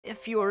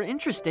if you're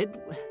interested,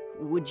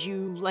 would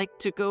you like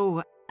to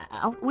go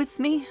out with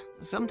me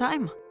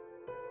sometime?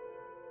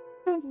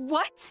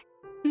 What?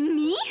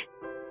 Me?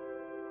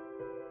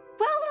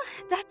 Well,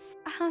 that's,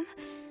 I'm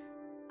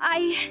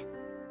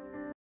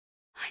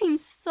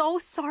so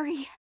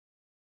sorry.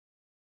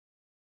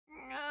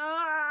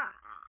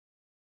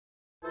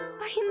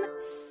 I'm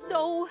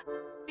so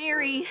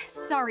very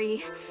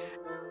sorry.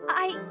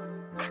 I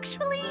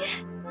actually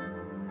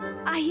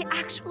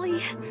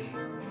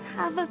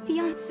have a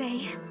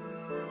fiancé.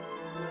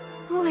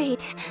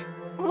 Wait,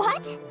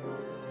 what?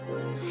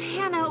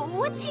 Hannah,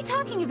 what's she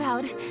talking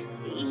about?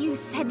 You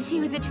said she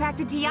was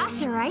attracted to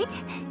Yasha, right?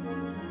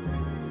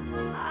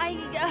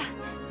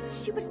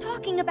 She was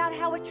talking about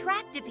how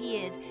attractive he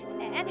is,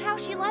 and how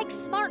she likes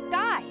smart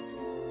guys,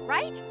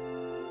 right?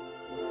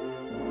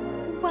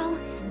 Well,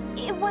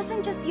 it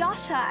wasn't just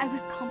Yasha I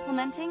was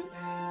complimenting.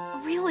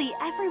 Really,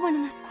 everyone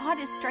in the squad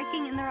is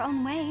striking in their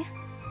own way.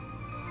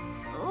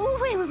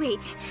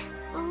 Wait.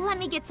 Let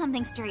me get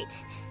something straight.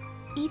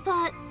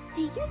 Aoife,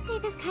 do you say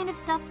this kind of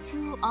stuff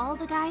to all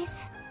the guys?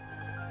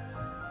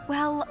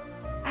 Well,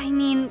 I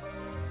mean,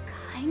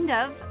 kind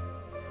of.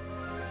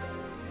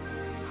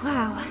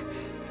 Wow.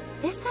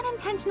 This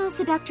unintentional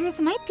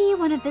seductress might be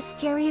one of the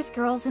scariest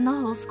girls in the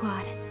whole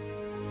squad.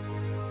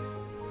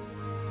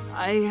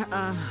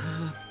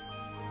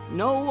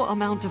 No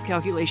amount of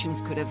calculations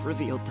could have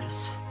revealed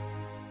this.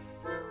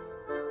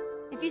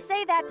 If you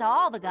say that to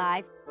all the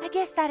guys, I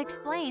guess that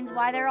explains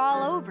why they're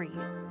all over you.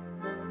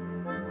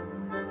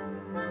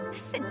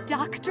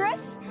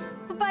 Seductress?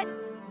 But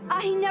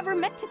I never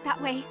meant it that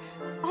way,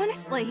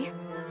 honestly.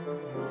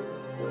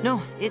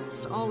 No,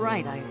 it's all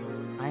right.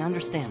 I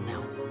understand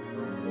now.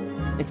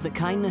 If the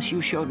kindness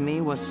you showed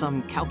me was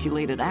some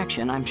calculated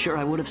action, I'm sure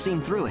I would have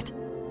seen through it.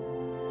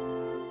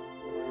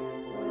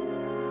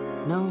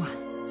 No,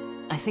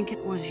 I think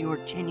it was your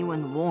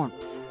genuine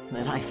warmth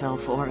that I fell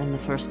for in the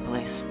first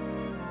place.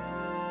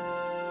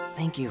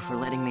 Thank you for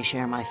letting me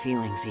share my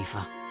feelings,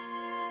 Aoife.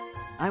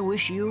 I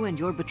wish you and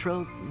your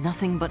betrothed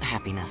nothing but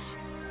happiness.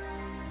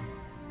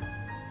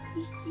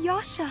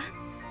 Yasha.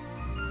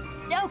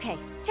 Okay,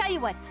 tell you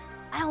what,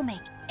 I'll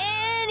make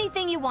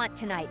anything you want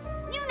tonight.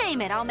 You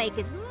name it, I'll make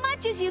as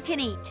much as you can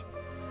eat.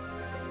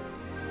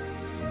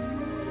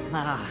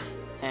 Ah,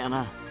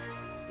 Hannah.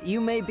 You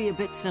may be a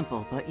bit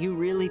simple, but you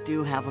really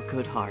do have a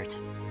good heart.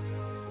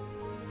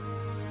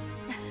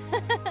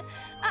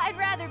 I'd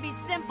rather be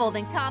simple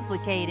than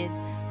complicated.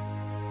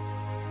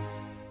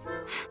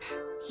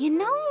 You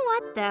know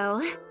what,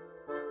 though?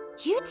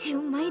 You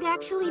two might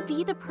actually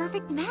be the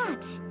perfect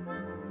match.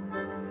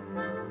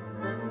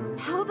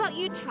 How about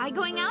you try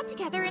going out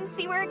together and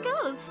see where it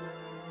goes?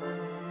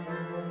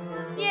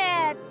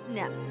 Yeah,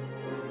 no.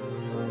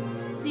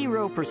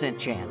 0%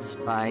 chance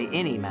by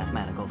any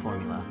mathematical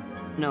formula,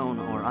 known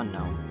or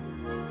unknown.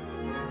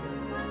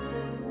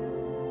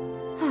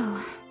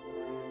 Oh.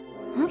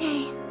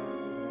 Okay.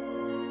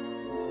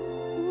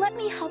 Let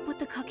me help with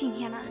the cooking,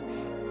 Hannah.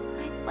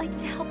 I'd like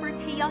to help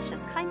repay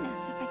Yasha's kindness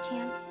if I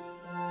can.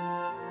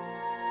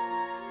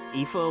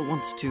 Aoife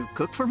wants to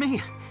cook for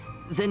me?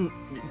 Then,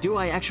 do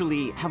I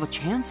actually have a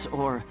chance,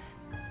 or...?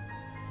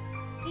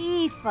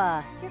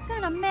 Aoife, you're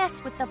gonna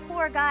mess with the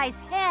poor guy's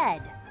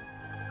head.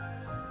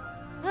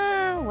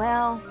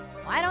 Well,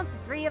 why don't the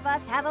three of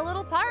us have a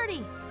little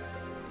party?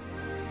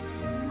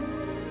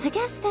 I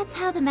guess that's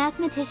how the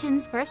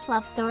mathematician's first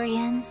love story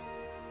ends.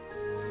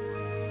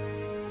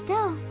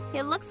 Still,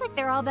 it looks like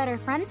they're all better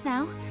friends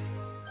now.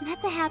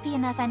 That's a happy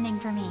enough ending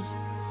for me.